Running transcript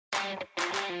We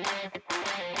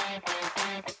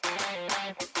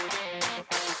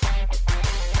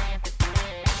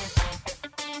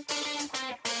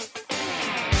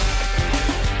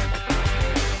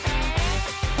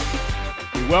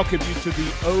welcome you to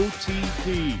the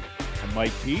OTP. I'm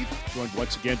Mike Keith, joined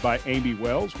once again by Amy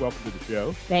Wells. Welcome to the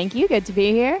show. Thank you. Good to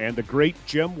be here. And the great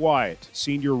Jim Wyatt,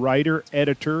 senior writer,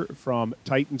 editor from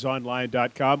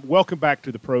TitansOnline.com. Welcome back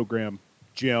to the program,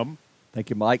 Jim. Thank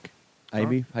you, Mike.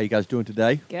 Amy, how you guys doing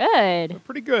today? Good. We're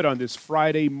pretty good on this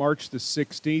Friday, March the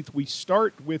 16th. We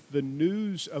start with the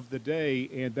news of the day,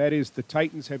 and that is the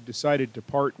Titans have decided to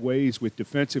part ways with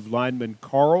defensive lineman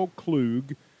Carl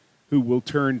Klug, who will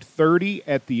turn 30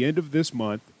 at the end of this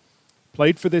month.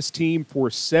 Played for this team for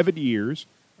 7 years,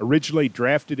 originally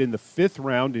drafted in the 5th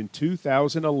round in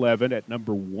 2011 at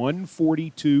number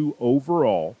 142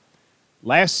 overall.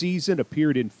 Last season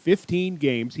appeared in 15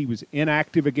 games. He was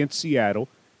inactive against Seattle,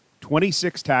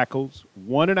 26 tackles,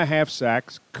 1.5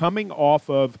 sacks, coming off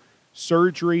of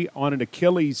surgery on an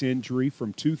Achilles injury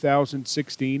from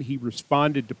 2016. He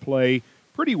responded to play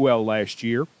pretty well last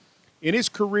year. In his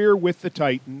career with the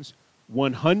Titans,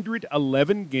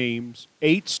 111 games,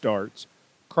 8 starts.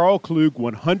 Carl Klug,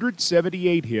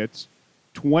 178 hits,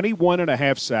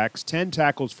 21.5 sacks, 10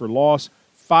 tackles for loss,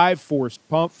 5 forced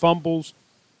fumbles.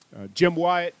 Jim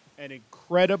Wyatt, an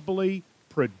incredibly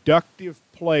productive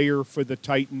player for the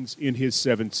Titans in his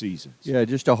 7 seasons. Yeah,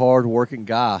 just a hard-working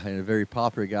guy and a very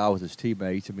popular guy with his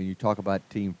teammates. I mean, you talk about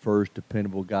team first,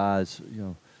 dependable guys,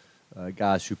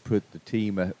 guys who put the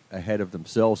team ahead of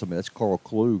themselves. I mean, that's Carl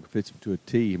Klug, fits him to a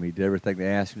T. I mean, he did everything they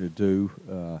asked him to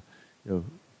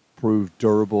do. Proved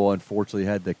durable. Unfortunately,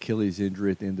 had the Achilles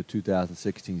injury at the end of the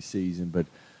 2016 season. But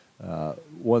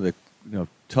one of the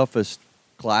toughest,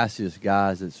 classiest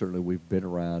guys that certainly we've been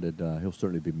around, and he'll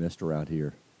certainly be missed around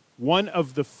here. One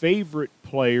of the favorite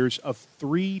players of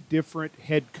 3 different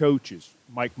head coaches,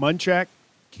 Mike Munchak,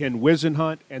 Ken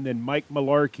Wisenhunt, and then Mike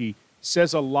Mularkey,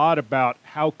 says a lot about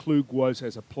how Klug was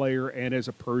as a player and as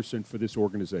a person for this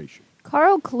organization.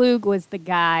 Carl Klug was the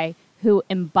guy who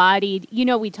embodied,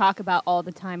 we talk about all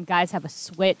the time, guys have a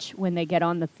switch when they get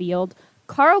on the field.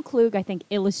 Carl Klug, I think,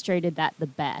 illustrated that the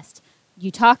best.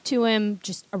 You talk to him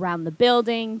just around the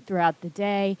building, throughout the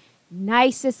day.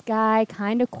 Nicest guy,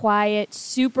 kind of quiet,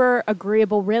 super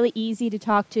agreeable, really easy to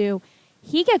talk to.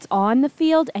 He gets on the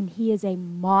field, and he is a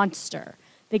monster.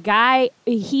 The guy,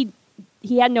 he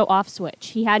had no off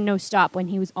switch. He had no stop when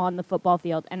he was on the football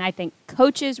field. And I think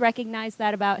coaches recognize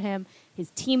that about him. His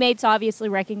teammates obviously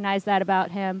recognize that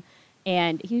about him.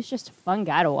 And he was just a fun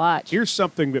guy to watch. Here's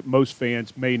something that most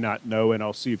fans may not know, and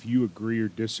I'll see if you agree or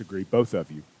disagree, both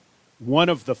of you. One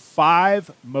of the 5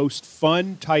 most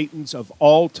fun Titans of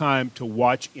all time to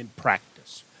watch in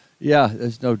practice. Yeah,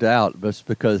 there's no doubt. But it's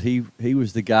because he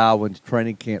was the guy when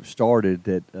training camp started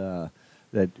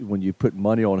that when you put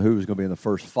money on who was going to be in the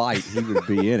first fight, he would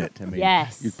be in it. I mean,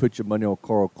 yes. You'd put your money on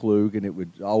Carl Klug, and it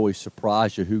would always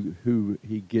surprise you who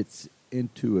he gets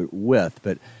into it with.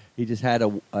 But he just had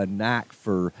a knack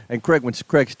for – and when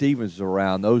Craig Stevens was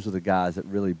around, those are the guys that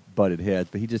really butted heads.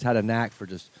 But he just had a knack for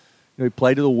just – he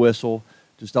played to the whistle,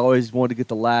 just always wanted to get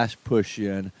the last push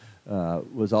in.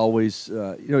 Was always,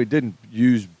 he didn't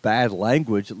use bad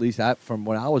language, at least from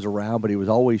when I was around, but he was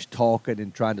always talking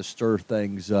and trying to stir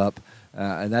things up.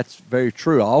 And that's very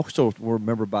true. I also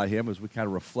remember about him as we kind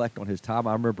of reflect on his time.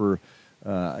 I remember,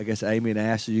 I guess, Amy and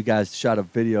Ashley, you guys shot a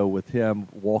video with him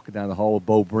walking down the hall with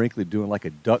Bo Brinkley doing like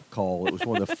a duck call. It was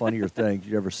one of the funnier things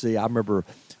you ever see. I remember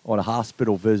on a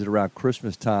hospital visit around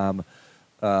Christmas time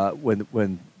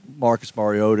when Marcus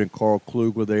Mariota and Carl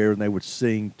Klug were there, and they would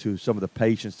sing to some of the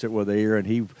patients that were there, and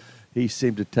he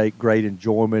seemed to take great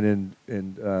enjoyment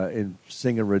in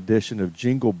singing a rendition of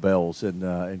Jingle Bells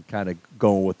and kind of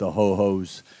going with the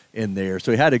ho-hos in there.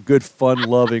 So he had a good,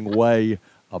 fun-loving way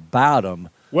about him.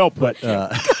 Well put.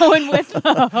 Going with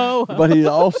the ho-ho. But he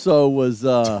also was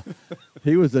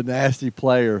he was a nasty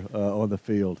player on the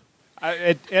field.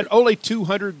 At only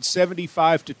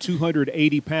 275 to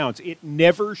 280 pounds, it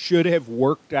never should have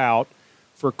worked out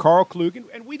for Carl Klug,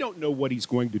 and we don't know what he's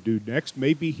going to do next.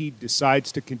 Maybe he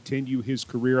decides to continue his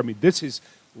career. I mean, this has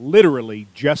literally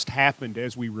just happened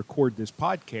as we record this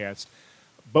podcast.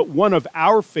 But one of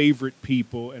our favorite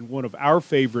people and one of our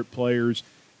favorite players,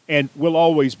 and will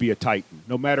always be a Titan,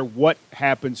 no matter what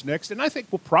happens next. And I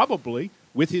think will probably,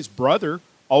 with his brother,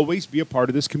 always be a part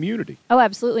of this community. Oh,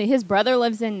 absolutely. His brother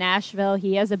lives in Nashville.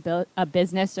 He has a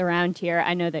business around here.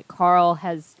 I know that Carl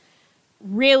has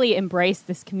really embraced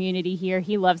this community here.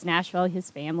 He loves Nashville.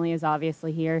 His family is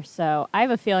obviously here. So I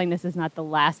have a feeling this is not the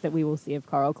last that we will see of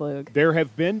Carl Klug. There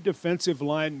have been defensive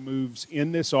line moves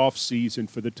in this offseason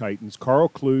for the Titans. Carl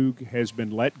Klug has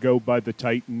been let go by the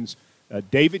Titans.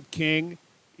 David King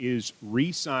is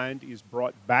re-signed, is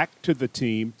brought back to the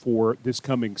team for this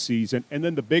coming season. And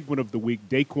then the big one of the week,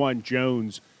 Daquan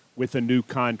Jones with a new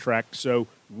contract. So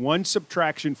one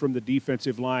subtraction from the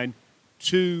defensive line,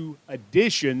 two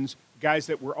additions, guys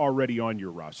that were already on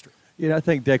your roster. Yeah, I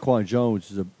think Daquan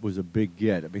Jones was a big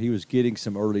get. I mean, he was getting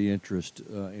some early interest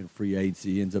in free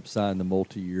agency. He ends up signing the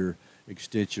multi-year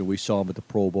extension. We saw him at the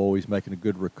Pro Bowl. He's making a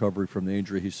good recovery from the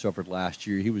injury he suffered last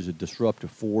year. He was a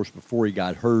disruptive force before he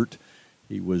got hurt.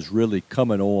 He was really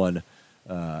coming on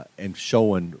and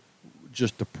showing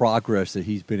just the progress that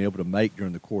he's been able to make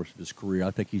during the course of his career.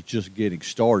 I think he's just getting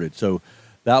started. So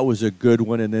that was a good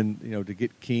one. And then, to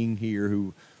get King here,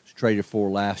 who was traded for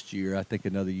last year, I think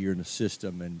another year in the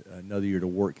system and another year to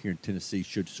work here in Tennessee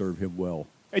should serve him well.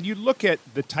 And you look at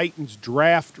the Titans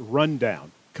draft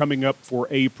rundown coming up for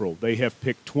April. They have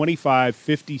picked 25,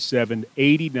 57,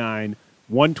 89,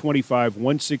 125,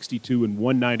 162, and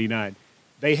 199.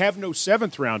 They have no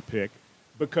seventh-round pick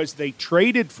because they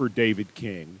traded for David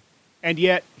King, and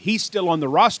yet he's still on the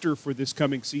roster for this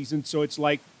coming season, so it's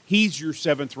like he's your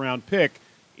seventh-round pick.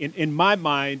 In my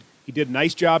mind, he did a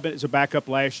nice job as a backup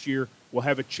last year. Will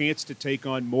have a chance to take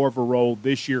on more of a role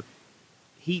this year.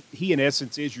 He in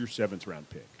essence, is your seventh-round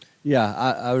pick. Yeah,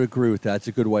 I would agree with that. It's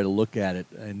a good way to look at it,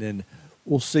 and then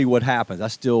we'll see what happens. I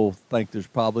still think there's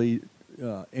probably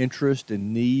interest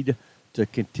and need to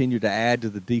continue to add to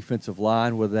the defensive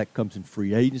line, whether that comes in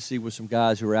free agency with some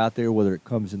guys who are out there, whether it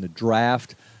comes in the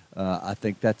draft. I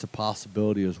think that's a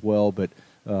possibility as well, but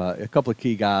a couple of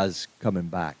key guys coming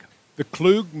back. The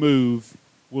Klug move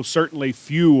will certainly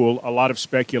fuel a lot of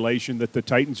speculation that the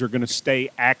Titans are going to stay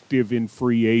active in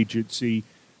free agency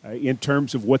in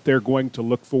terms of what they're going to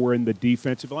look for in the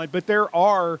defensive line. But there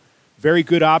are very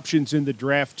good options in the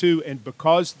draft, too, and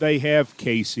because they have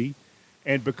Casey,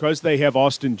 and because they have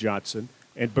Austin Johnson,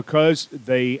 and because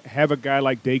they have a guy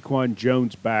like Daquan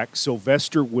Jones back,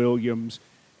 Sylvester Williams,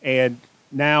 and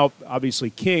now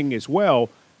obviously King as well,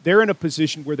 they're in a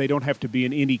position where they don't have to be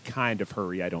in any kind of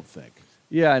hurry, I don't think.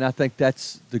 Yeah, and I think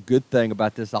that's the good thing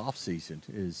about this offseason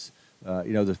is,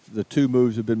 the two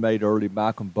moves have been made early.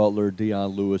 Malcolm Butler,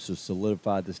 Deion Lewis has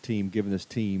solidified this team, given this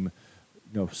team,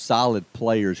 solid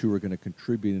players who are going to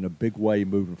contribute in a big way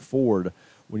moving forward.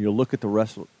 When you look at the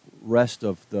rest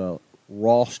of the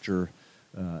roster,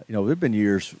 there have been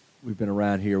years we've been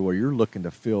around here where you're looking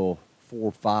to fill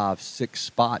 4, 5, 6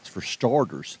 spots for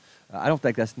starters. I don't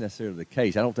think that's necessarily the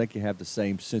case. I don't think you have the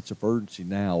same sense of urgency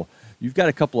now. You've got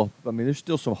a couple of, there's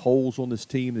still some holes on this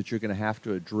team that you're going to have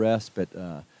to address, but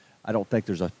I don't think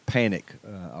there's a panic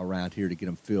around here to get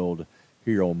them filled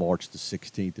here on March the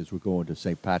 16th as we're going to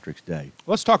St. Patrick's Day.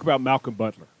 Let's talk about Malcolm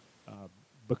Butler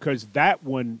because that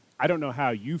one, I don't know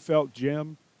how you felt,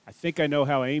 Jim. I think I know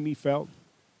how Amy felt.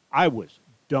 I was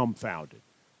dumbfounded.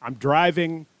 I'm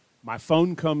driving. My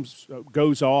phone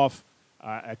goes off.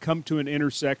 I come to an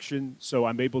intersection, so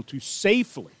I'm able to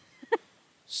safely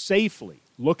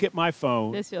look at my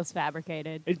phone. This feels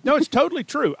fabricated. No, it's totally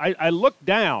true. I look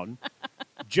down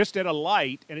just at a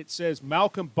light, and it says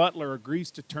Malcolm Butler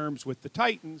agrees to terms with the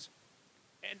Titans.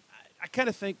 And I kind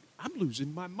of think, I'm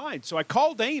losing my mind. So I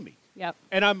called Amy. Yep.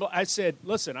 And I said,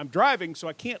 listen, I'm driving, so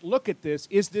I can't look at this.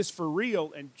 Is this for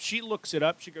real? And she looks it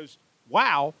up. She goes,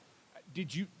 wow.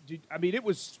 It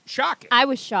was shocking. I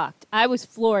was shocked. I was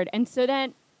floored. And so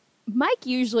then Mike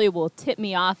usually will tip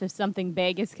me off if something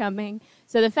big is coming.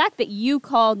 So the fact that you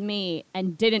called me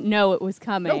and didn't know it was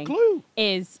coming no clue.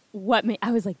 Is what made,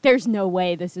 I was like, there's no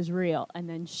way this is real. And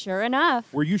then sure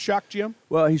enough. Were you shocked, Jim?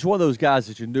 Well, he's one of those guys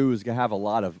that you knew was going to have a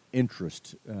lot of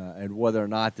interest, and whether or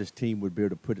not this team would be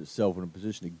able to put itself in a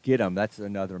position to get him, that's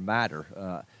another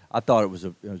matter. I thought it was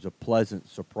a pleasant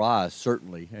surprise,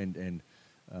 certainly, and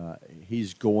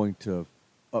he's going to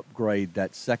upgrade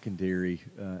that secondary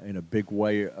in a big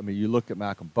way. You look at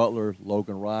Malcolm Butler,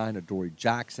 Logan Ryan, Adoree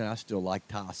Jackson. I still like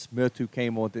Ty Smith, who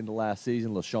came on at the end of last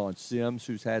season, LaShawn Sims,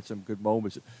 who's had some good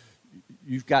moments.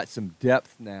 You've got some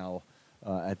depth now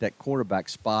at that cornerback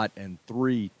spot and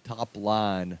 3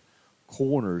 top-line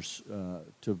corners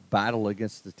to battle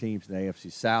against the teams in the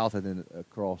AFC South and then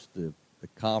across the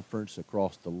conference,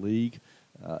 across the league.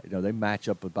 They match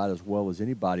up about as well as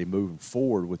anybody moving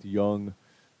forward with young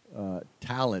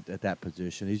talent at that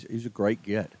position. He's a great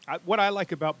get. What I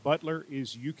like about Butler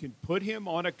is you can put him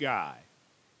on a guy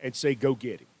and say, go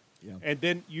get him. Yeah. And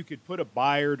then you could put a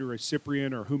Byard or a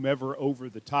Cyprian or whomever over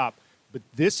the top. But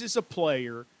this is a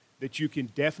player that you can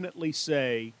definitely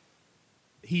say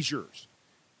he's yours.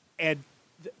 And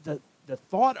the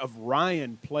thought of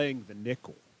Ryan playing the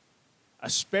nickel,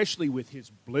 especially with his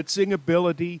blitzing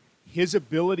ability, his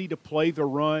ability to play the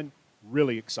run,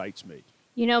 really excites me.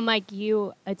 You know, Mike,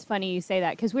 it's funny you say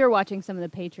that because we were watching some of the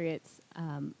Patriots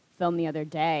film the other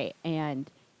day, and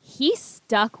he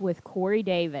stuck with Corey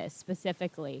Davis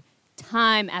specifically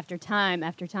time after time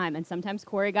after time. And sometimes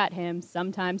Corey got him,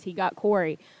 sometimes he got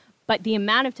Corey. But the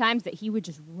amount of times that he would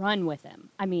just run with him.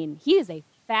 I mean, he is a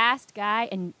fast guy,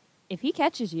 and if he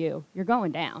catches you, you're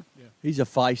going down. Yeah. He's a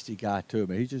feisty guy, too. I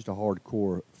mean, he's just a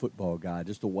hardcore football guy,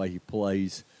 just the way he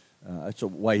plays. That's the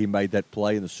way he made that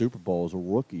play in the Super Bowl as a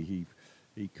rookie.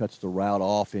 He cuts the route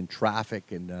off in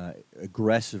traffic and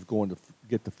aggressive going to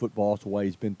get the football. It's the way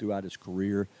he's been throughout his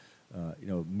career.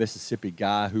 Mississippi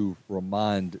guy who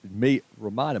reminded me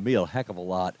a heck of a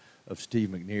lot of Steve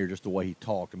McNair, just the way he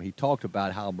talked. I mean, he talked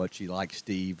about how much he liked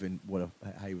Steve and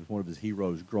how he was one of his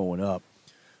heroes growing up.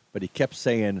 But he kept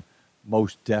saying,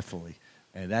 most definitely.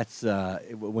 And that's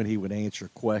when he would answer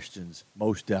questions,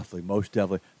 most definitely, most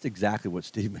definitely. That's exactly what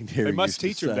Steve McNair They must used to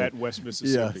teach him say. that in West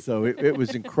Mississippi. Yeah, so it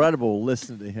was incredible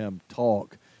listening to him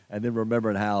talk and then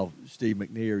remembering how Steve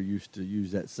McNair used to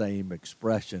use that same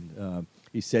expression.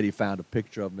 He said he found a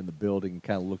picture of him in the building and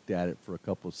kind of looked at it for a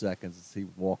couple of seconds as he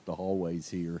walked the hallways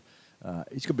here.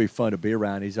 He's going to be fun to be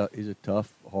around. He's a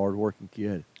tough, hard-working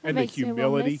kid. And the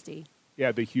humility.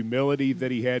 Yeah, the humility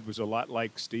that he had was a lot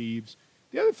like Steve's.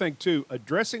 The other thing, too,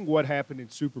 addressing what happened in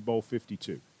Super Bowl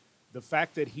 52, the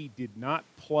fact that he did not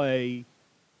play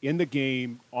in the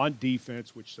game on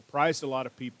defense, which surprised a lot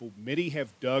of people. Many have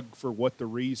dug for what the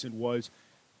reason was.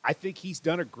 I think he's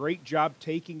done a great job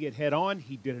taking it head on.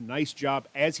 He did a nice job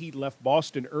as he left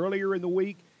Boston earlier in the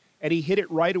week, and he hit it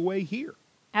right away here.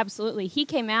 Absolutely. He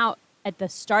came out at the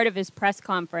start of his press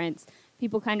conference.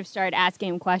 People kind of started asking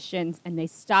him questions, and they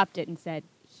stopped it and said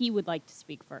he would like to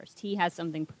speak first. He has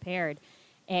something prepared.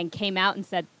 And came out and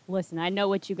said, listen, I know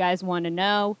what you guys want to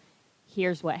know.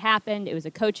 Here's what happened. It was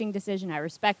a coaching decision. I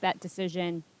respect that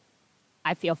decision.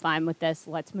 I feel fine with this.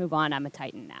 Let's move on. I'm a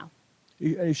Titan now.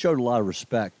 He showed a lot of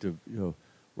respect to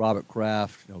Robert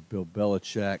Kraft, Bill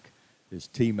Belichick, his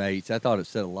teammates. I thought it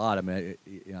said a lot. I mean,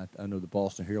 I know the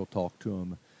Boston Herald talked to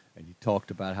him, and he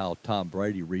talked about how Tom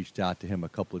Brady reached out to him a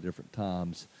couple of different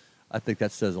times. I think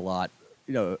that says a lot.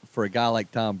 For a guy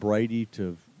like Tom Brady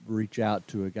to reach out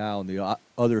to a guy on the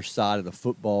other side of the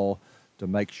football to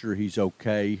make sure he's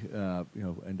okay,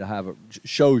 and to have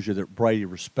shows you that Brady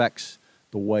respects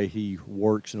the way he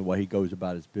works and the way he goes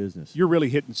about his business. You're really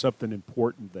hitting something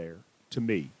important there to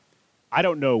me. I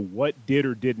don't know what did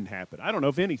or didn't happen. I don't know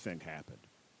if anything happened.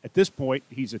 At this point,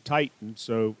 he's a Titan,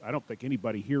 so I don't think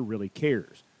anybody here really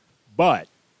cares. But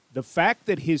the fact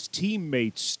that his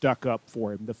teammates stuck up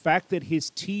for him, the fact that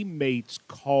his teammates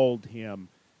called him,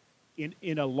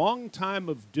 in a long time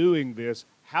of doing this,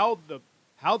 how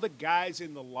the guys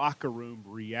in the locker room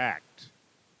react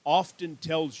often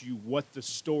tells you what the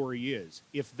story is.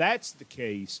 If that's the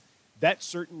case, that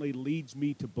certainly leads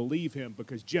me to believe him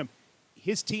because, Jim,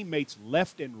 his teammates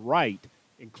left and right,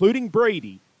 including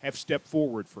Brady, have stepped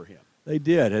forward for him. They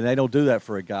did, and they don't do that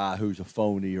for a guy who's a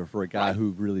phony or for a guy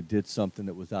who really did something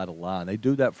that was out of line. They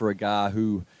do that for a guy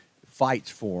who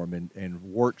fights for him and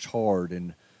works hard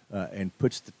and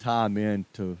puts the time in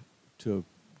to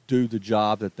do the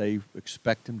job that they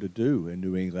expect him to do in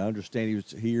New England. I understand he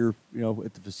was here,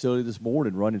 at the facility this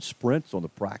morning running sprints on the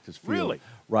practice field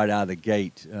right out of the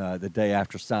gate the day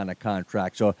after signing a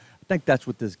contract. So I think that's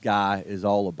what this guy is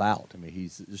all about. I mean,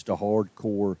 he's just a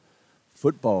hardcore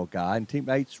football guy, and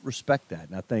teammates respect that.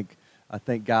 And I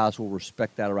think guys will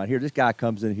respect that around here. This guy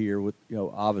comes in here with,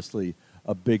 obviously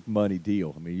a big money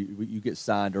deal. I mean, you get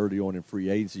signed early on in free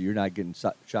agency, you're not getting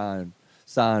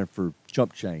signed for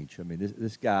chump change. I mean,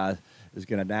 this guy is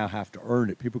going to now have to earn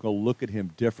it. People are going to look at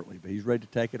him differently, but he's ready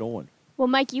to take it on. Well,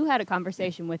 Mike, you had a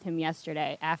conversation with him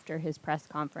yesterday after his press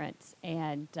conference,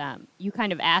 and you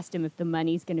kind of asked him if the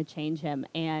money's going to change him,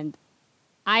 and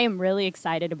I am really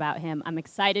excited about him. I'm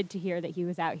excited to hear that he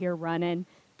was out here running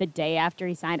the day after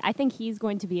he signed. I think he's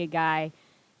going to be a guy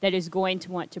that is going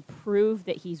to want to prove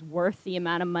that he's worth the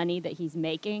amount of money that he's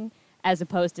making, as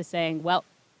opposed to saying, well,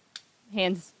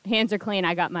 hands are clean,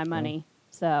 I got my money.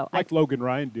 So like Logan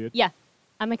Ryan did. Yeah,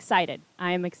 I'm excited.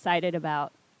 I am excited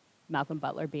about Malcolm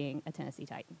Butler being a Tennessee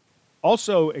Titan.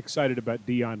 Also excited about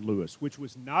Dion Lewis, which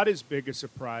was not as big a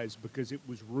surprise because it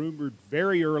was rumored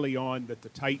very early on that the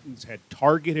Titans had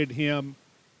targeted him.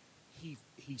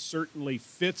 He certainly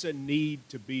fits a need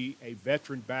to be a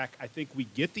veteran back. I think we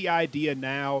get the idea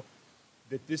now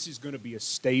that this is going to be a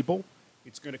stable,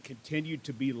 It's going to continue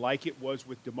to be like it was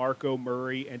with DeMarco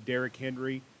Murray and Derrick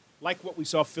Henry, like what we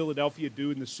saw Philadelphia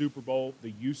do in the Super Bowl,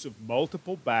 the use of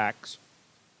multiple backs.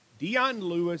 Dion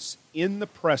Lewis in the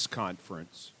press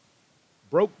conference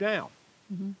broke down.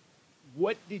 Mm-hmm.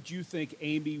 What did you think,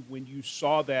 Amy, when you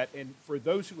saw that? And for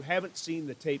those who haven't seen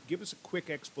the tape, give us a quick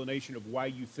explanation of why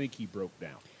you think he broke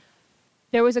down.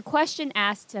 There was a question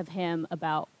asked of him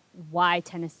about why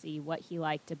Tennessee, what he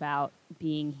liked about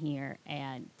being here,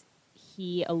 and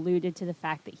he alluded to the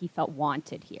fact that he felt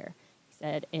wanted here. He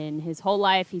said in his whole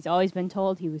life, he's always been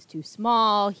told he was too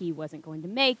small, he wasn't going to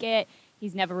make it.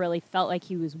 He's never really felt like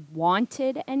he was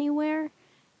wanted anywhere.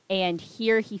 And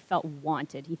here he felt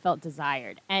wanted. He felt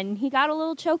desired. And he got a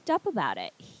little choked up about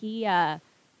it. He got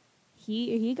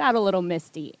a little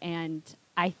misty. And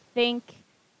I think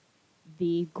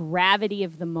the gravity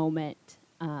of the moment,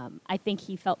 I think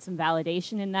he felt some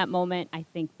validation in that moment. I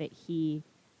think it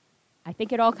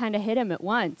all kind of hit him at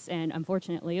once. And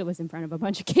unfortunately, it was in front of a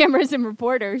bunch of cameras and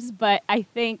reporters. But I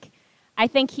think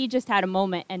he just had a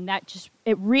moment. And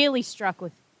it really struck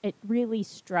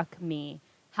me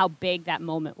how big that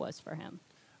moment was for him.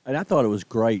 And I thought it was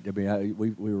great. I mean,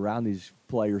 we were around these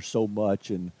players so much,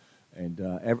 and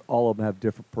all of them have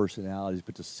different personalities.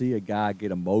 But to see a guy get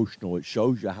emotional, it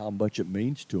shows you how much it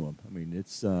means to him. I mean,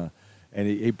 it's and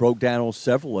he broke down on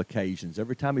several occasions.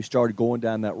 Every time he started going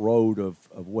down that road of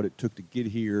what it took to get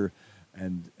here,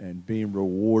 and being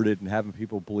rewarded and having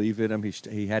people believe in him,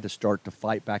 he had to start to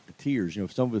fight back the tears. You know,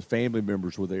 if some of his family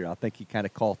members were there, I think he kind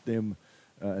of caught them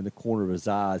in the corner of his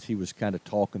eyes. He was kind of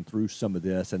talking through some of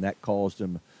this, and that caused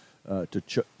him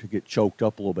to get choked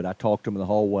up a little bit. I talked to him in the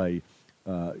hallway,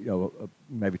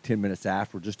 maybe 10 minutes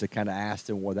after, just to kind of ask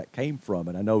him where that came from.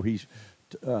 And I know he's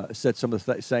said some of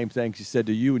the same things he said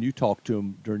to you when you talked to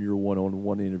him during your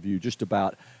one-on-one interview, just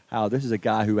about how this is a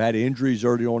guy who had injuries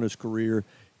early on in his career.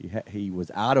 He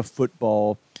was out of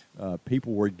football.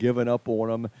 People were giving up on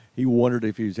him. He wondered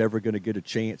if he was ever going to get a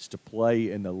chance to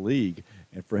play in the league.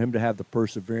 And for him to have the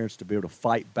perseverance to be able to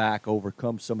fight back,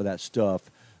 overcome some of that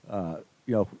stuff,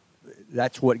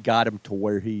 that's what got him to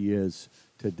where he is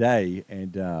today.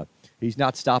 And he's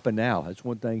not stopping now. That's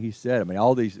one thing he said. I mean,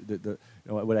 all these,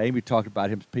 what Amy talked about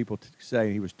him, people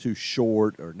saying he was too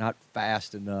short or not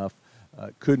fast enough,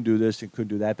 couldn't do this and couldn't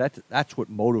do that. That's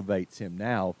what motivates him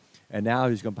now. And now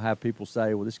he's going to have people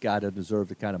say, well, this guy doesn't deserve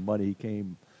the kind of money he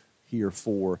came here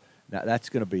for. Now, that's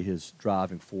going to be his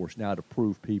driving force now to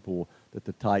prove people that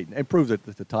the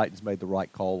Titans made the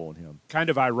right call on him. Kind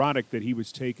of ironic that he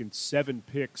was taken 7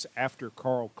 picks after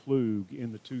Carl Klug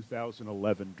in the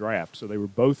 2011 draft. So they were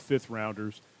both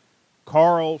fifth-rounders.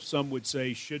 Carl, some would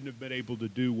say, shouldn't have been able to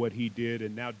do what he did.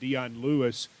 And now Dion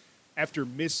Lewis, after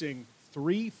missing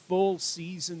 3 full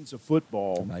seasons of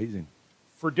football. Amazing.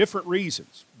 For different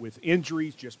reasons, with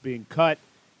injuries, just being cut.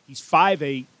 He's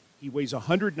 5'8". He weighs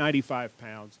 195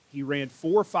 pounds. He ran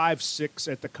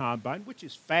 4.56 at the combine, which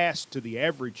is fast to the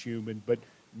average human, but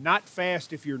not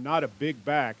fast if you're not a big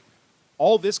back.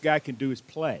 All this guy can do is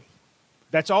play.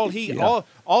 That's all he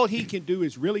all he can do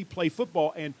is really play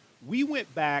football. And we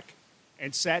went back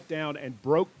and sat down and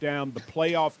broke down the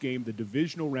playoff game, the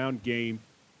divisional round game,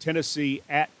 Tennessee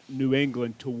at New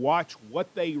England, to watch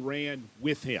what they ran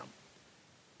with him.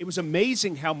 It was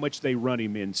amazing how much they run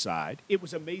him inside. It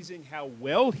was amazing how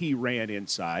well he ran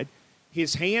inside.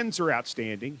 His hands are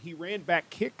outstanding. He ran back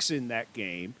kicks in that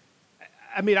game.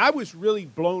 I mean, I was really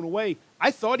blown away. I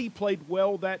thought he played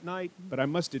well that night, but I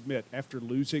must admit, after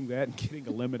losing that and getting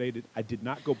eliminated, I did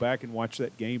not go back and watch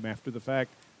that game after the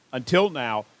fact until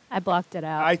now. I blocked it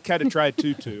out. I kind of tried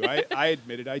to, too. I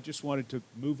admit it. I just wanted to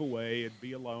move away and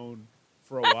be alone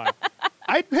for a while.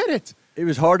 I admit it. It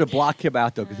was hard to block him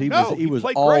out, though, because he was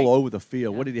all great. Over the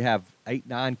field. Yeah. What did he have, 8,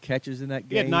 9 catches in that game?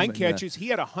 He had 9 catches. He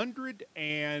had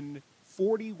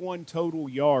 141 total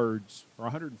yards, or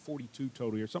 142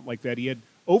 total, or something like that. He had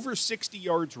over 60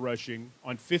 yards rushing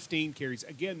on 15 carries.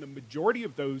 Again, the majority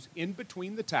of those in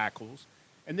between the tackles.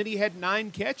 And then he had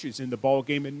 9 catches in the ball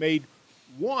game and made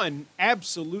one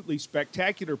absolutely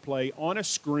spectacular play on a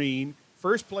screen,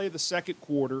 first play of the second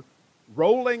quarter,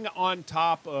 rolling on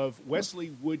top of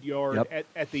Wesley Woodyard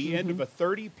at the end of a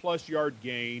 30-plus yard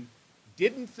gain,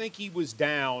 didn't think he was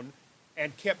down,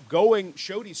 and kept going,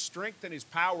 showed his strength and his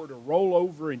power to roll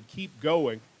over and keep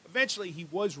going. Eventually, he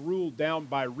was ruled down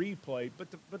by replay,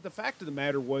 but the fact of the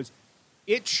matter was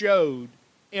it showed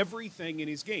everything in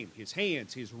his game, his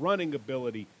hands, his running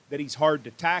ability, that he's hard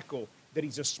to tackle, that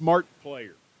he's a smart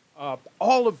player.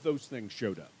 All of those things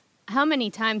showed up. How many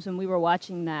times when we were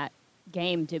watching that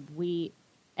game did we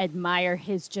admire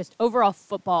his just overall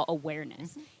football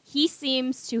awareness? he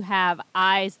seems to have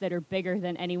eyes that are bigger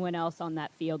than anyone else on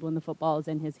that field when the football is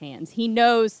in his hands. He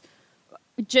knows,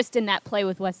 just in that play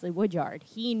with Wesley Woodyard,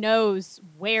 he knows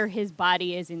where his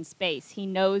body is in space. He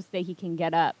knows that he can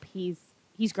get up. He's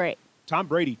great. Tom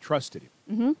Brady trusted him.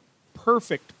 Mm-hmm.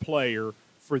 Perfect player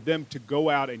for them to go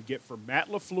out and get for Matt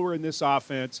LaFleur in this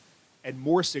offense, and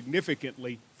more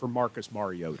significantly, for Marcus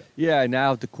Mariota. Yeah,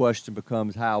 now the question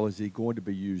becomes, how is he going to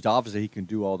be used? Obviously, he can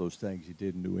do all those things he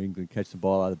did in New England, catch the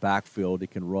ball out of the backfield. He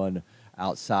can run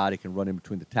outside. He can run in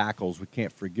between the tackles. We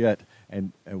can't forget,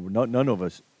 and none of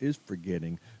us is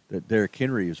forgetting, that Derrick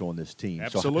Henry is on this team.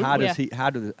 Absolutely. So how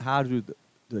does how do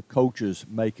the coaches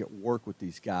make it work with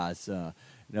these guys?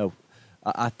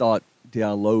 I thought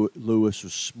Deion Lewis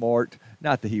was smart.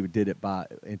 Not that he did it by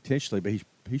intentionally, but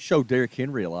he showed Derrick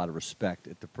Henry a lot of respect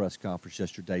at the press conference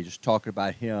yesterday, just talking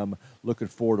about him, looking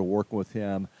forward to working with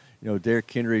him.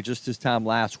 Derrick Henry, just this time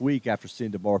last week after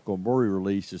seeing DeMarco Murray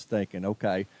release, is thinking,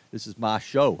 okay, this is my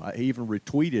show. He even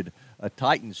retweeted a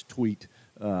Titans tweet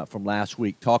from last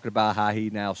week talking about how he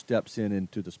now steps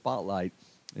into the spotlight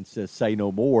and says, say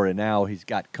no more, and now he's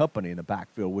got company in the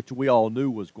backfield, which we all knew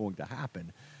was going to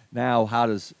happen. Now, how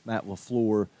does Matt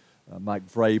LaFleur, Mike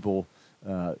Vrabel,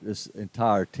 this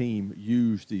entire team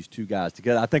use these two guys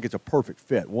together? I think it's a perfect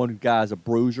fit. One guy's a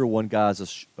bruiser, one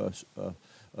guy's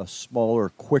a smaller,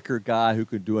 quicker guy who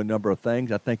can do a number of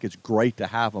things. I think it's great to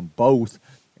have them both,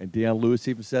 and Deion Lewis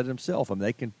even said it himself. I mean,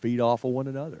 they can feed off of one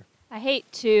another. I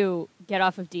hate to get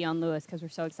off of Deion Lewis because we're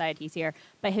so excited he's here,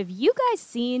 but have you guys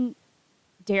seen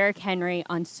Derrick Henry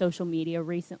on social media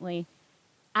recently?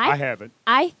 I haven't.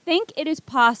 I think it is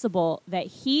possible that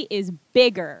he is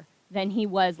bigger than he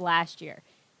was last year.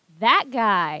 That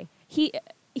guy, he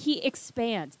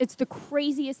expands. It's the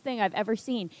craziest thing I've ever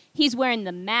seen. He's wearing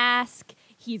the mask.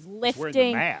 He's lifting. He's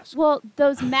wearing the mask. Well,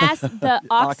 those masks, the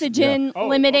oxygen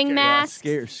limiting masks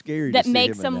Scary that to see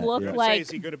makes him him in that, look yeah. like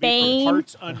Is he going to be Bane. from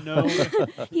parts unknown?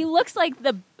 He looks like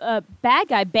the bad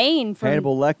guy, Bane from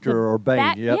Hannibal Lecter or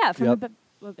Bane. Yeah, from yep.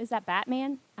 is that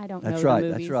Batman? I don't That's know right. the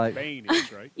movies. That's right. Bane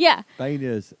is, right? Yeah. Bane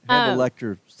is Hannibal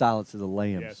Lecter, Silence of the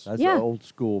Lambs. Yes. That's Yeah. the old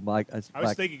school, Mike. I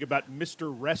was thinking about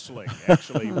Mr. Wrestling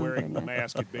actually wearing the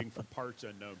mask and being from parts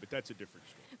unknown, but that's a different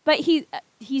story. But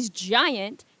he's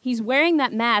giant. He's wearing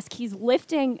that mask. He's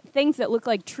lifting things that look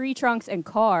like tree trunks and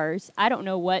cars. I don't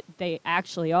know what they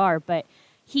actually are, but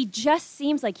he just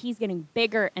seems like he's getting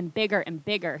bigger and bigger and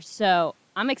bigger. So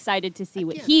I'm excited to see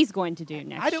what he's going to do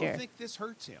next year. I don't think this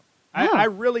hurts him. No. I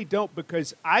really don't,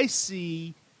 because I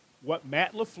see what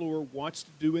Matt LaFleur wants to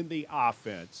do in the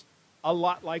offense a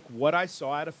lot like what I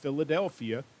saw out of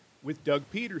Philadelphia with Doug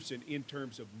Peterson in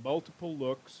terms of multiple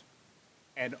looks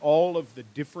and all of the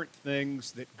different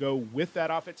things that go with that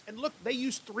offense. And look, they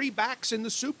used 3 backs in the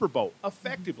Super Bowl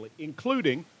effectively,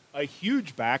 including a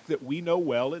huge back that we know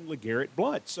well in LeGarrette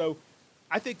Blount. So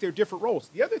I think they're different roles.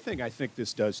 The other thing I think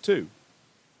this does, too,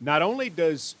 not only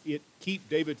does it keep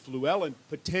David Fluellen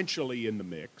potentially in the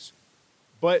mix,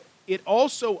 but it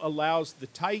also allows the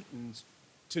Titans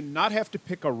to not have to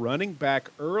pick a running back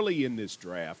early in this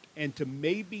draft and to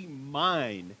maybe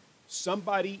mine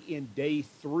somebody in day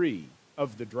 3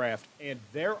 of the draft. And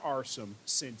there are some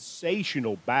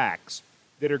sensational backs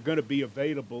that are going to be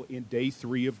available in day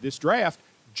 3 of this draft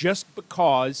just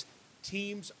because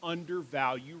teams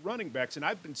undervalue running backs. And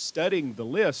I've been studying the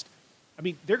list. I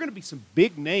mean, there are going to be some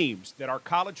big names that our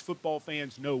college football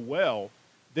fans know well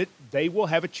that they will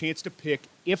have a chance to pick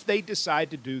if they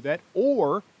decide to do that,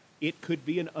 or it could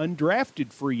be an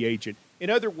undrafted free agent. In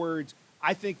other words,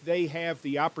 I think they have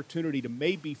the opportunity to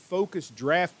maybe focus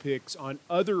draft picks on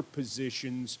other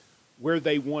positions where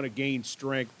they want to gain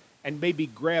strength and maybe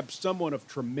grab someone of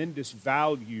tremendous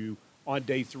value on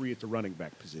day 3 at the running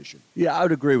back position. Yeah, I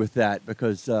would agree with that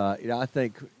because I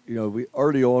think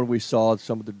early on we saw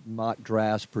some of the mock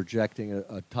drafts projecting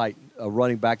a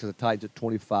running back to the Titans at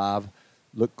 25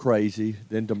 look crazy.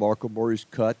 Then DeMarco Murray's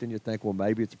cut, then you think, well,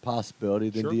 maybe it's a possibility.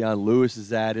 Then Sure. Deion Lewis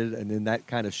is added, and then that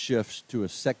kind of shifts to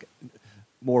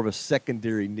more of a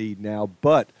secondary need now.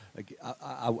 But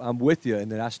I'm with you,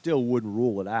 and then I still wouldn't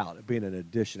rule it out being an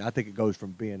addition. I think it goes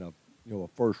from being a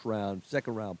first round,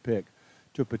 second round pick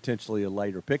to potentially a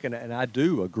later pick. And I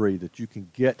do agree that you can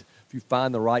get, if you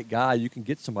find the right guy, you can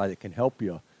get somebody that can help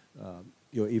you,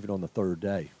 even on the third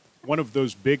day. One of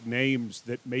those big names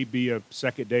that may be a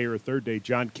second day or a third day,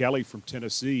 John Kelly from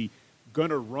Tennessee,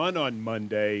 going to run on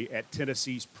Monday at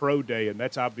Tennessee's Pro Day, and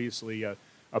that's obviously a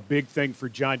big thing for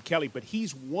John Kelly. But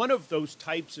he's one of those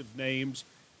types of names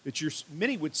that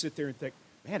many would sit there and think,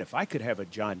 man, if I could have a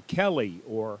John Kelly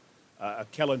or a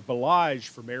Kellen Ballage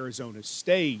from Arizona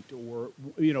State or,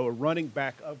 a running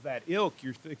back of that ilk,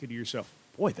 you're thinking to yourself,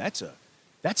 boy, that's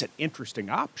That's an interesting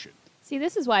option. See,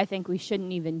 this is why I think we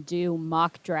shouldn't even do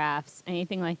mock drafts,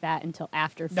 anything like that, until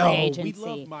after free agency. We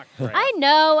love mock drafts. I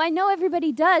know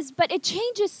everybody does, but it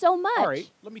changes so much. All right,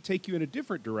 let me take you in a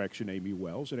different direction, Amy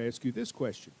Wells, and ask you this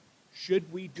question.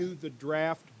 Should we do the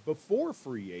draft before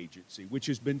free agency, which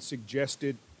has been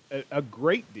suggested a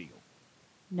great deal?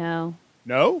 No.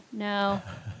 No? No.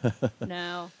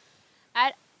 No.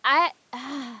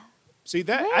 See,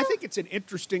 that I think it's an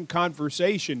interesting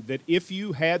conversation that if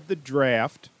you had the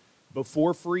draft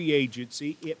before free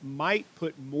agency, it might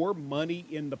put more money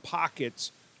in the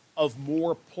pockets of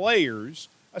more players,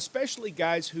 especially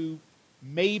guys who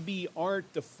maybe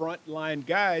aren't the frontline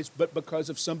guys, but because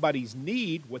of somebody's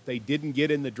need, what they didn't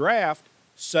get in the draft,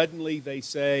 suddenly they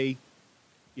say,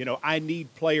 I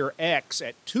need player X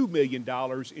at $2 million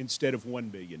instead of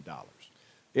 $1 million.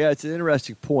 Yeah, it's an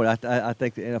interesting point. I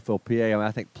think the NFLPA,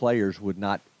 I think players would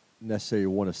not necessarily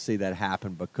want to see that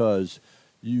happen because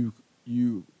a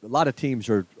lot of teams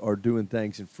are doing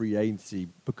things in free agency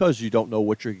because you don't know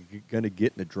what you're going to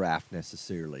get in the draft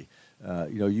necessarily.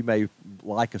 You may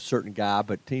like a certain guy,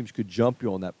 but teams could jump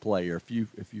you on that player.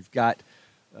 If you've got,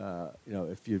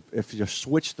 if you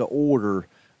switch the order,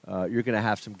 you're going to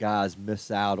have some guys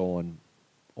miss out on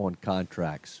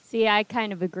contracts. See, I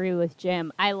kind of agree with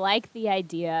Jim. I like the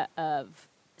idea of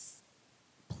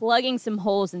plugging some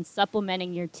holes and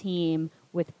supplementing your team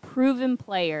with proven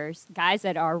players, guys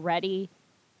that already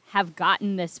have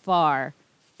gotten this far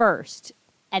first,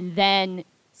 and then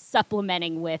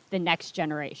supplementing with the next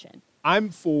generation. I'm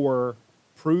for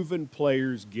proven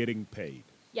players getting paid.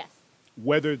 Yes.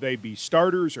 Whether they be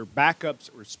starters or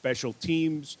backups or special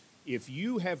teams, if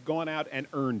you have gone out and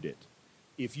earned it,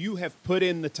 if you have put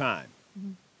in the time,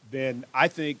 then I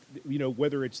think,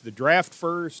 whether it's the draft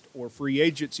first or free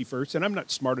agency first, and I'm not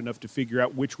smart enough to figure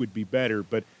out which would be better,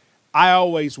 but I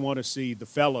always want to see the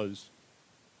fellas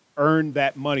earn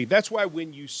that money. That's why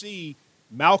when you see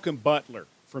Malcolm Butler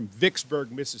from Vicksburg,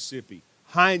 Mississippi,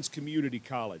 Hines Community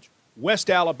College, West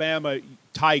Alabama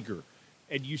Tiger,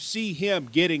 and you see him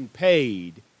getting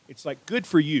paid, it's like, good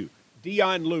for you.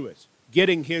 Deion Lewis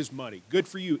getting his money, good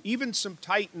for you. Even some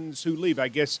Titans who leave, I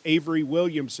guess Avery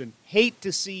Williamson, hate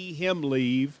to see him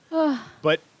leave,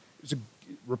 but it was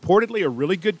reportedly a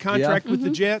really good contract with the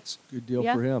Jets. Good deal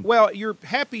for him. Well, you're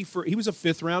happy he was a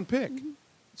fifth-round pick.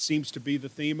 Seems to be the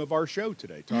theme of our show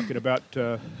today, talking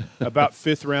about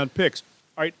fifth-round picks.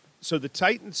 All right, so the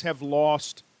Titans have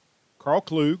lost Carl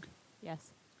Klug. Yes.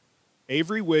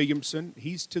 Avery Williamson,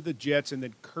 he's to the Jets, and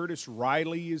then Curtis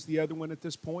Riley is the other one at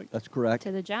this point? That's correct.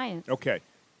 To the Giants. Okay.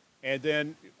 And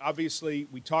then, obviously,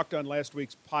 we talked on last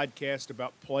week's podcast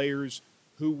about players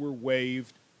who were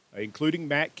waived, including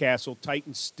Matt Castle.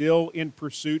 Titans still in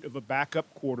pursuit of a backup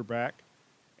quarterback,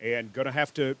 and gonna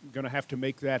have to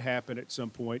make that happen at some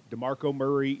point. DeMarco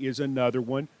Murray is another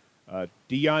one.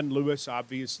 Deion Lewis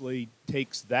obviously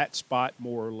takes that spot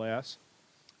more or less.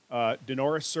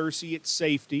 Denora Searcy at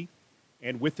safety.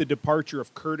 And with the departure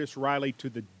of Curtis Riley to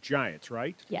the Giants,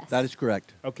 right? Yes. That is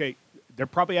correct. Okay, they're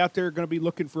probably out there going to be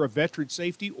looking for a veteran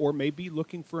safety or maybe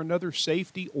looking for another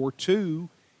safety or two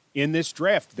in this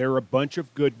draft. There are a bunch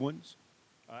of good ones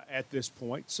at this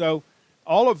point. So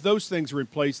all of those things are in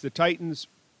place. The Titans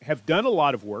have done a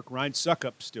lot of work. Ryan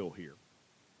Succop's still here.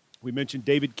 We mentioned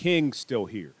David King still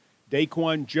here.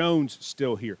 Daquan Jones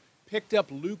still here. Picked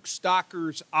up Luke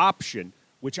Stocker's option,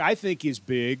 which I think is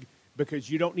big, because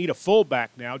you don't need a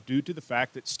fullback now due to the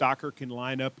fact that Stocker can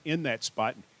line up in that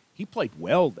spot. He played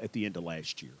well at the end of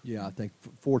last year. Yeah, I think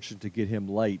fortunate to get him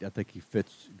late. I think he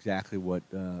fits exactly what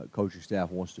coaching staff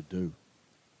wants to do.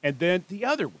 And then the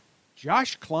other one,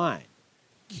 Josh Klein,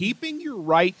 keeping your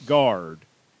right guard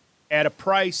at a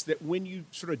price that when you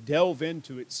sort of delve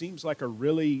into it seems like a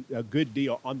really good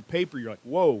deal. On paper, you're like,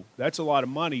 whoa, that's a lot of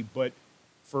money. But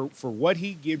for what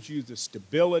he gives you, the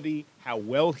stability, how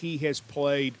well he has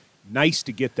played, nice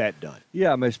to get that done.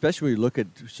 Yeah, I mean, especially when you look at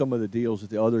some of the deals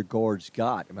that the other guards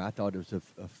got. I mean, I thought it was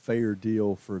a fair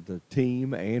deal for the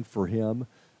team and for him.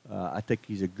 I think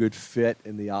he's a good fit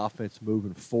in the offense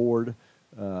moving forward.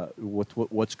 With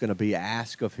what's going to be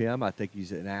asked of him, I think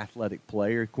he's an athletic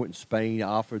player. Quentin Spain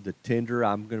offered the tender.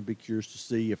 I'm going to be curious to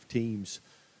see if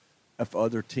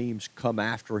other teams come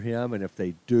after him, and if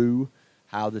they do,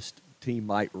 how this team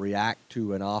might react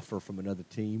to an offer from another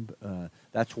team.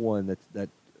 That's one that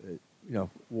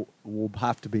will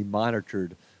have to be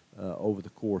monitored over the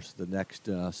course of the next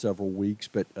several weeks.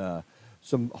 But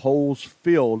some holes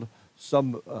filled,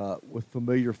 some with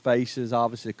familiar faces,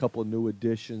 obviously a couple of new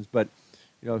additions. But,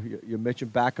 you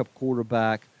mentioned backup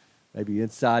quarterback, maybe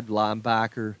inside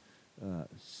linebacker,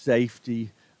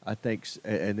 safety, I think.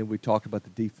 And then we talked about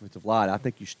the defensive line. I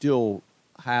think you still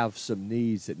have some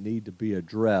needs that need to be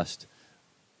addressed,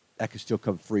 that can still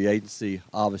come free agency.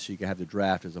 Obviously, you can have the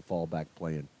draft as a fallback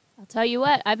plan. I'll tell you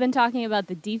what, I've been talking about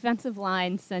the defensive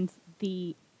line since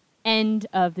the end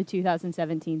of the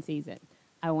 2017 season.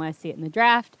 I want to see it in the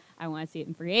draft. I want to see it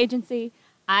in free agency.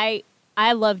 I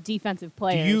love defensive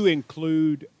players. Do you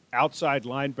include outside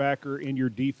linebacker in your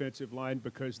defensive line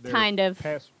because they're kind of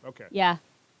pass? Okay. Yeah.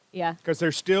 Because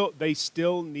they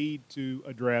still need to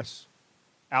address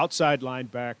outside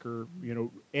linebacker,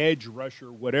 edge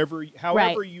rusher,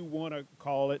 however you want to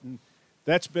call it, and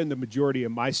that's been the majority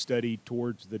of my study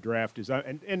towards the draft.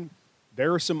 And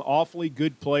there are some awfully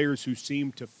good players who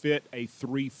seem to fit a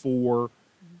 3-4.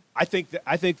 I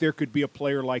think there could be a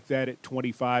player like that at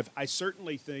 25. I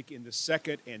certainly think in the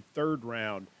second and third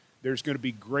round there's going to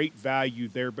be great value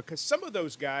there because some of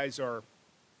those guys are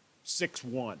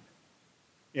 6'1".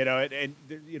 And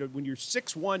when you're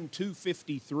 6'1",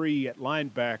 253 at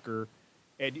linebacker,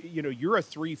 and you're a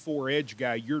 3-4 edge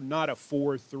guy, you're not a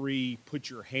 4-3 put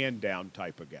your hand down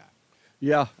type of guy.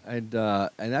 Yeah, and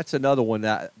that's another one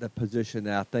that the position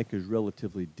that I think is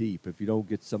relatively deep. If you don't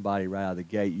get somebody right out of the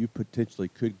gate, you potentially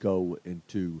could go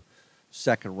into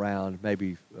second round,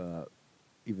 maybe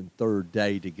even third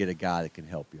day to get a guy that can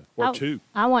help you. Or two.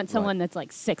 I want someone that's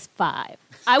like 6'5".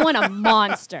 I want a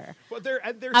monster. Well, there's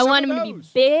I want some him of to be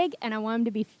those. big, and I want him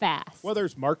to be fast. Well,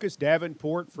 there's Marcus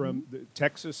Davenport from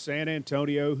Texas, San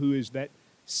Antonio, who is that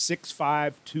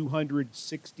 6'5",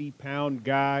 260-pound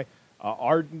guy.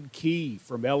 Arden Key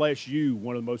from LSU,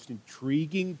 one of the most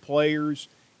intriguing players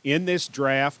in this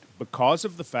draft because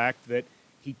of the fact that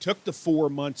he took the 4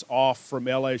 months off from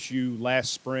LSU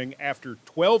last spring after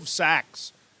 12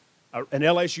 sacks, an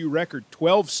LSU record,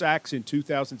 12 sacks in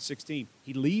 2016.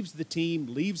 He leaves the team,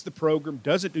 leaves the program,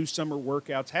 doesn't do summer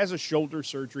workouts, has a shoulder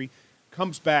surgery,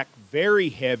 comes back very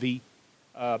heavy,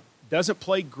 doesn't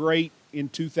play great in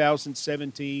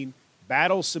 2017,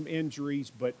 battles some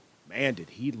injuries, but man, did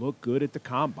he look good at the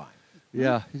combine.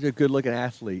 Yeah, he's a good-looking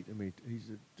athlete. I mean, he's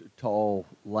a tall,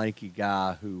 lanky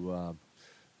guy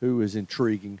who is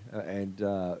intriguing, and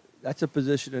that's a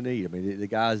position of need. I mean, the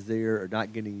guys there are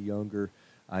not getting younger.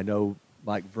 I know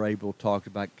Mike Vrabel talked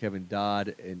about Kevin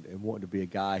Dodd and wanting to be a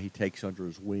guy he takes under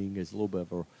his wing as a little bit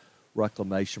of a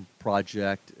reclamation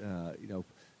project.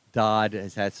 Dodd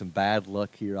has had some bad luck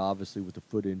here, obviously, with the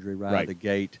foot injury right out of the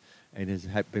gate, and has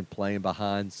been playing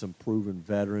behind some proven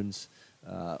veterans.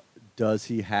 Does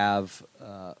he have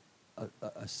a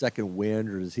second wind,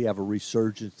 or does he have a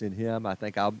resurgence in him? I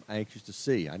think I'm anxious to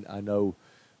see. I know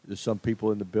there's some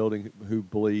people in the building who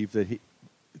believe that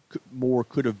more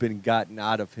could have been gotten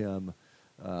out of him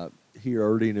here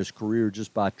early in his career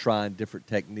just by trying different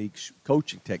techniques,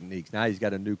 coaching techniques. Now he's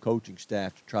got a new coaching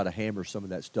staff to try to hammer some of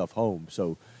that stuff home.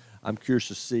 So I'm curious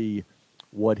to see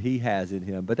what he has in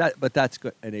him. But that's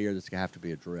an area that's going to have to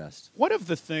be addressed. One of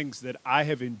the things that I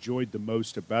have enjoyed the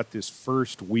most about this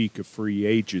first week of free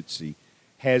agency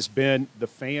has been the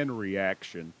fan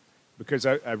reaction, because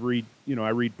I read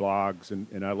blogs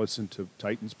and I listen to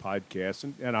Titans podcasts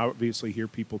and I obviously hear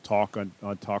people talk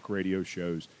on talk radio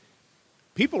shows.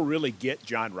 People really get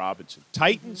John Robinson.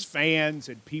 Titans fans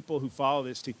and people who follow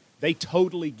this team, they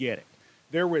totally get it.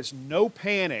 There was no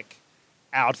panic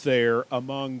out there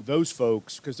among those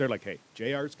folks because they're like, hey,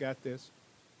 JR's got this.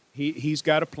 He's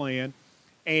got a plan.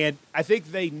 And I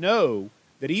think they know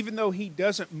that even though he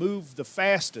doesn't move the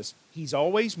fastest, he's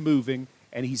always moving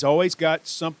and he's always got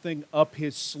something up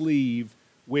his sleeve,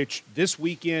 which this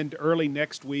weekend, early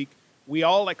next week, we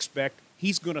all expect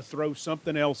he's going to throw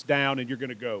something else down and you're going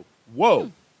to go,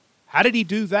 whoa, how did he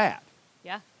do that?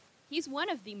 Yeah. He's one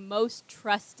of the most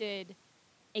trusted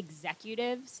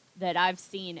executives that I've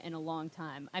seen in a long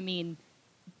time. I mean,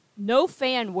 no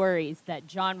fan worries that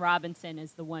John Robinson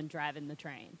is the one driving the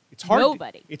train. It's hard.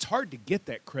 Nobody. It's hard to get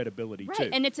that credibility, right. too.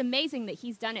 And it's amazing that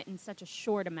he's done it in such a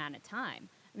short amount of time.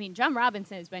 I mean, John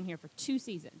Robinson has been here for 2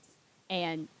 seasons,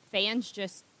 and fans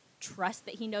just trust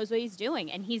that he knows what he's doing,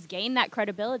 and he's gained that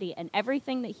credibility, and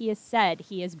everything that he has said,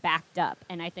 he has backed up,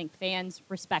 and I think fans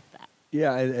respect that.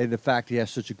 Yeah, and the fact he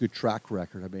has such a good track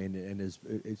record. I mean, and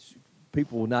it's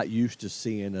people are not used to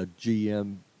seeing a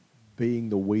GM being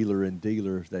the wheeler and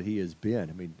dealer that he has been.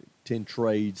 I mean, 10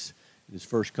 trades in his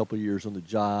first couple of years on the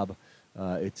job.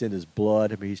 It's in his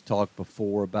blood. I mean, he's talked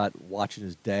before about watching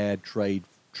his dad trade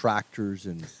tractors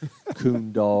and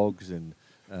coon dogs and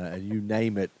you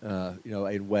name it,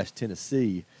 in West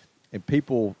Tennessee. And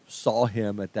people saw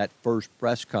him at that first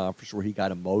press conference where he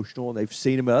got emotional, and they've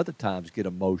seen him at other times get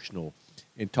emotional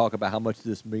and talk about how much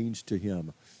this means to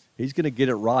him. He's going to get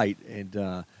it right,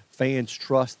 and fans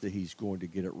trust that he's going to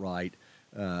get it right.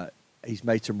 he's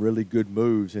made some really good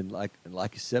moves, and like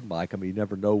you said, Mike, I mean, you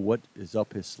never know what is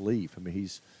up his sleeve. I mean,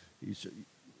 he's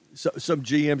some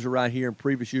GMs around here in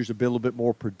previous years have been a little bit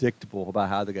more predictable about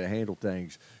how they're going to handle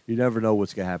things. You never know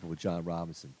what's going to happen with John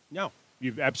Robinson. No,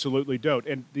 you absolutely don't.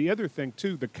 And the other thing,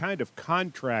 too, the kind of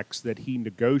contracts that he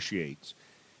negotiates,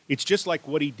 it's just like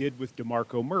what he did with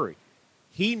DeMarco Murray.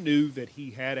 He knew that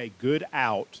he had a good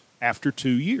out after 2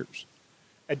 years.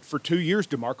 And for 2 years,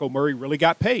 DeMarco Murray really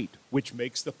got paid, which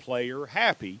makes the player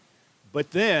happy.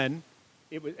 But then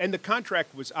and the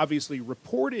contract was obviously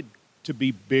reported to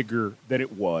be bigger than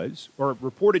it was, or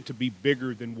reported to be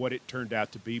bigger than what it turned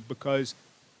out to be, because,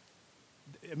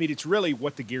 I mean, it's really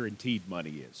what the guaranteed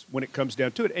money is when it comes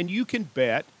down to it. And you can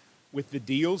bet with the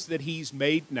deals that he's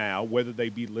made now, whether they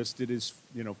be listed as,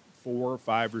 4 or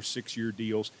 5 or 6 year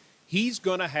deals, he's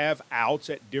going to have outs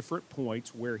at different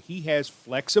points where he has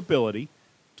flexibility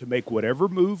to make whatever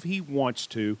move he wants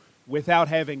to without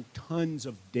having tons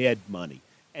of dead money.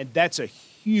 And that's a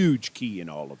huge key in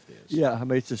all of this. Yeah, I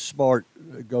mean, he's a smart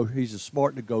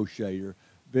negotiator.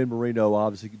 Ben Marino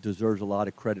obviously deserves a lot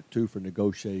of credit, too, for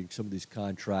negotiating some of these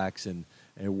contracts and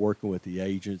working with the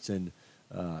agents. And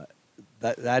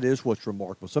that is what's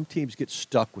remarkable. Some teams get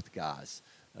stuck with guys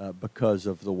because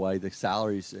of the way the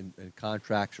salaries and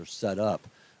contracts are set up.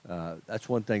 That's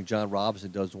one thing John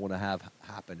Robinson doesn't want to have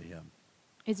happen to him.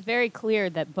 It's very clear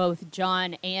that both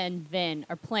John and Vin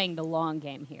are playing the long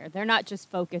game here. They're not just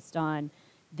focused on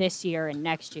this year and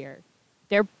next year.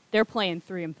 They're playing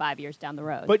 3 and 5 years down the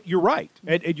road. But you're right,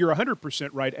 and you're 100%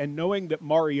 right. And knowing that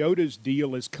Mariota's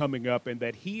deal is coming up and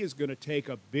that he is going to take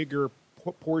a bigger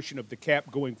portion of the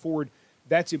cap going forward,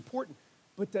 that's important.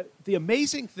 But the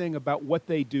amazing thing about what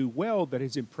they do well that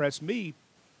has impressed me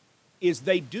is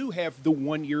they do have the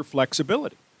 1 year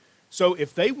flexibility. So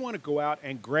if they want to go out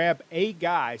and grab a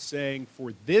guy saying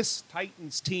for this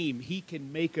Titans team he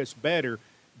can make us better,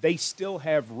 they still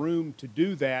have room to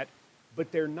do that,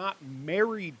 but they're not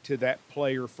married to that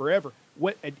player forever.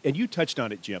 And you touched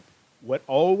on it, Jim. What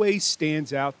always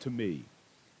stands out to me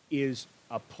is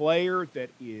a player that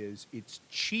it's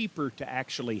cheaper to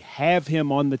actually have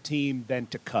him on the team than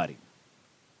to cut him.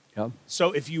 Yeah.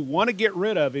 So if you want to get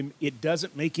rid of him, it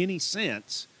doesn't make any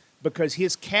sense because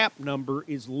his cap number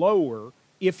is lower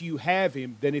if you have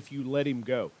him than if you let him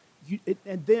go.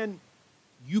 And then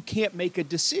you can't make a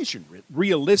decision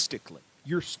realistically.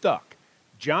 You're stuck.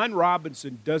 John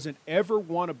Robinson doesn't ever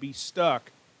want to be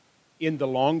stuck in the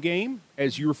long game,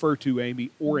 as you refer to, Amy,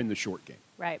 or in the short game.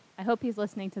 Right. I hope he's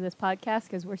listening to this podcast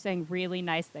because we're saying really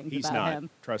nice things about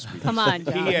him. Trust me. Come on,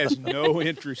 John. He has no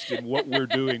interest in what we're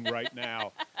doing right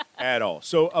now at all.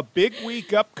 So a big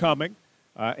week upcoming.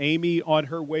 Amy on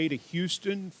her way to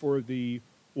Houston for the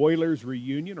Oilers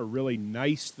reunion, a really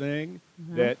nice thing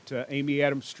that Amy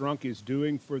Adams Strunk is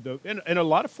doing for and a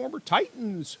lot of former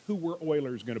Titans who were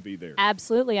Oilers going to be there.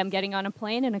 Absolutely. I'm getting on a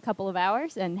plane in a couple of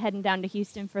hours and heading down to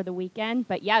Houston for the weekend.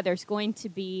 But, yeah, there's going to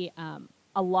be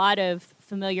a lot of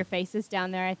familiar faces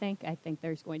down there, I think. I think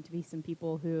there's going to be some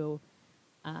people who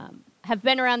have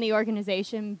been around the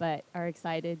organization but are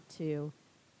excited to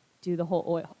do the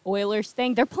whole Oilers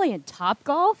thing. They're playing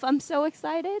Topgolf. I'm so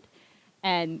excited.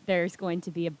 And there's going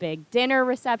to be a big dinner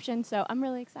reception, so I'm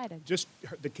really excited. Just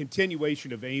the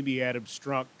continuation of Amy Adams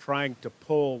Strunk trying to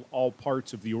pull all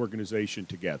parts of the organization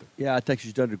together. Yeah, I think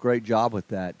she's done a great job with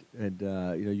that. And,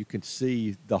 you can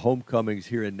see the homecomings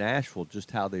here in Nashville,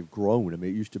 just how they've grown. I mean,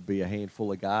 it used to be a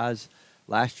handful of guys.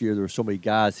 Last year, there were so many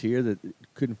guys here that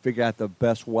couldn't figure out the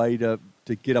best way to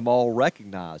get them all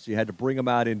recognized. You had to bring them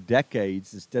out in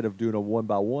decades instead of doing a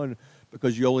one-by-one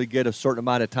because you only get a certain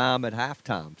amount of time at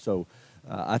halftime. So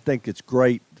I think it's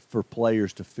great for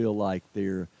players to feel like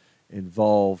they're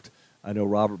involved. I know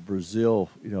Robert Brazil,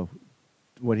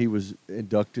 when he was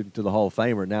inducted into the Hall of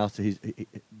Fame, announced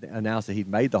that he'd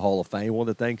made the Hall of Fame. One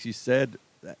of the things he said,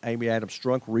 Amy Adams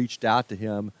Strunk reached out to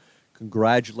him,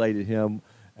 congratulated him,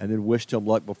 and then wished him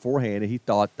luck beforehand. And he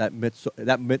thought that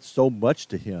meant so much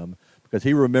to him because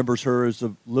he remembers her as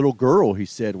a little girl. He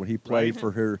said when he played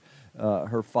for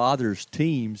her father's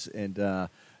teams, and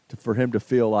for him to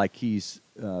feel like he's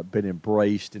been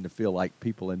embraced and to feel like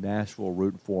people in Nashville are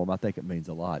rooting for him, I think it means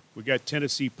a lot. We got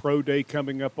Tennessee Pro Day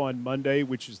coming up on Monday,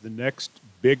 which is the next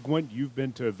big one. You've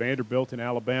been to Vanderbilt in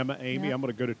Alabama, Amy. Yeah. I'm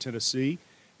going to go to Tennessee.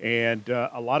 And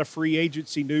a lot of free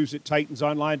agency news at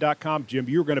TitansOnline.com. Jim,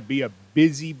 you're going to be a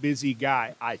busy, busy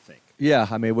guy, I think. Yeah,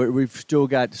 I mean, we've still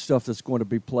got stuff that's going to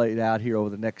be played out here over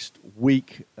the next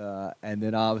week. And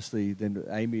then, obviously,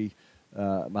 Amy,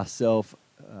 myself,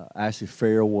 Ashley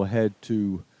Farrell will head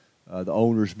to the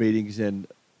owners' meetings in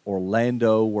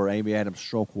Orlando, where Amy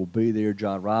Adams-Strunk will be there.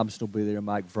 John Robinson will be there.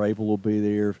 Mike Vrabel will be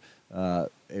there.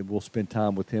 And we'll spend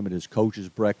time with him at his coach's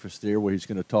breakfast there, where he's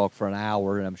going to talk for an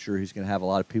hour. And I'm sure he's going to have a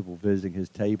lot of people visiting his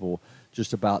table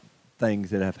just about things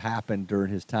that have happened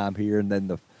during his time here, and then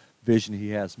the vision he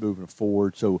has moving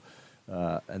forward. So,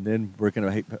 and then we're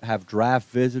going to have draft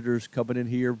visitors coming in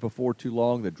here before too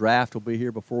long. The draft will be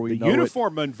here before we know it. The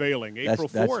uniform unveiling, April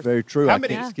 4th. That's very true. How I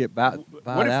many, can't skip by what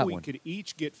that if we one. could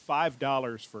each get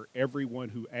 $5 for everyone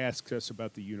who asks us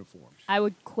about the uniforms? I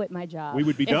would quit my job. We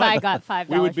would be if done. I got $5.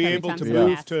 We would be every able time to someone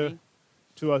move asked to me.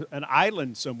 an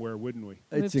island somewhere, wouldn't we?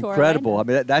 It's Move to incredible.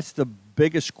 Orlando. I mean, that's the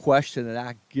biggest question that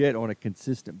I get on a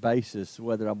consistent basis,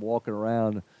 whether I'm walking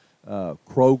around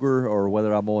Kroger or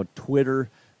whether I'm on Twitter.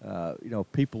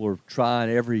 People are trying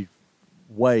every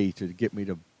way to get me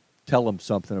to tell them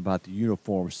something about the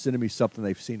uniform, sending me something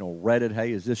they've seen on Reddit.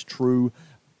 Hey, is this true?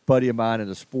 Buddy of mine in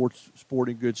a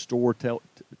sporting goods store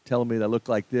telling me they look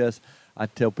like this. I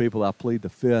tell people I plead the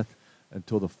 5th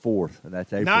until the 4th, and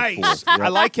that's April Nice. 4th. I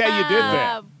like how you did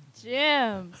that.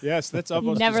 Jim. Yes, that's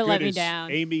almost never as good let me as down.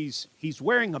 Amy's "He's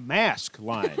wearing a mask"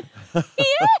 line.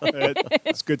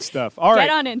 That's good stuff. All right.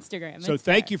 Get on Instagram. So It's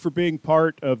thank there. you for being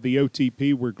part of the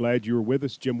OTP. We're glad you were with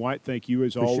us. Jim White, thank you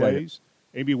as Appreciate always.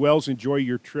 Amy Wells, enjoy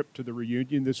your trip to the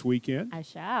reunion this weekend. I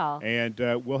shall. And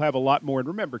we'll have a lot more. And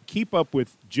remember, keep up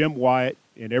with Jim Wyatt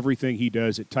and everything he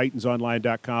does at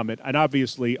TitansOnline.com and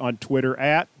obviously on Twitter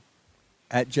at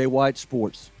J White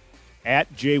Sports.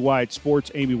 At J Wyatt Sports.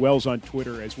 Amy Wells on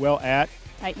Twitter as well at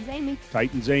Titans Amy.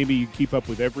 Titans Amy. You keep up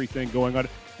with everything going on.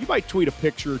 You might tweet a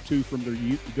picture or two from the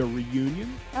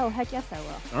reunion. Oh, heck yes, I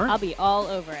will. All right. I'll be all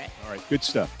over it. All right, good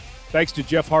stuff. Thanks to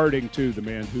Jeff Harding, too, the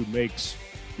man who makes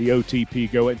the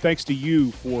OTP go. And thanks to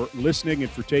you for listening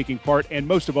and for taking part, and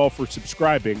most of all for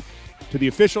subscribing to the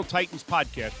official Titans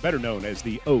podcast, better known as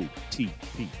the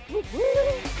OTP. Woo, woo.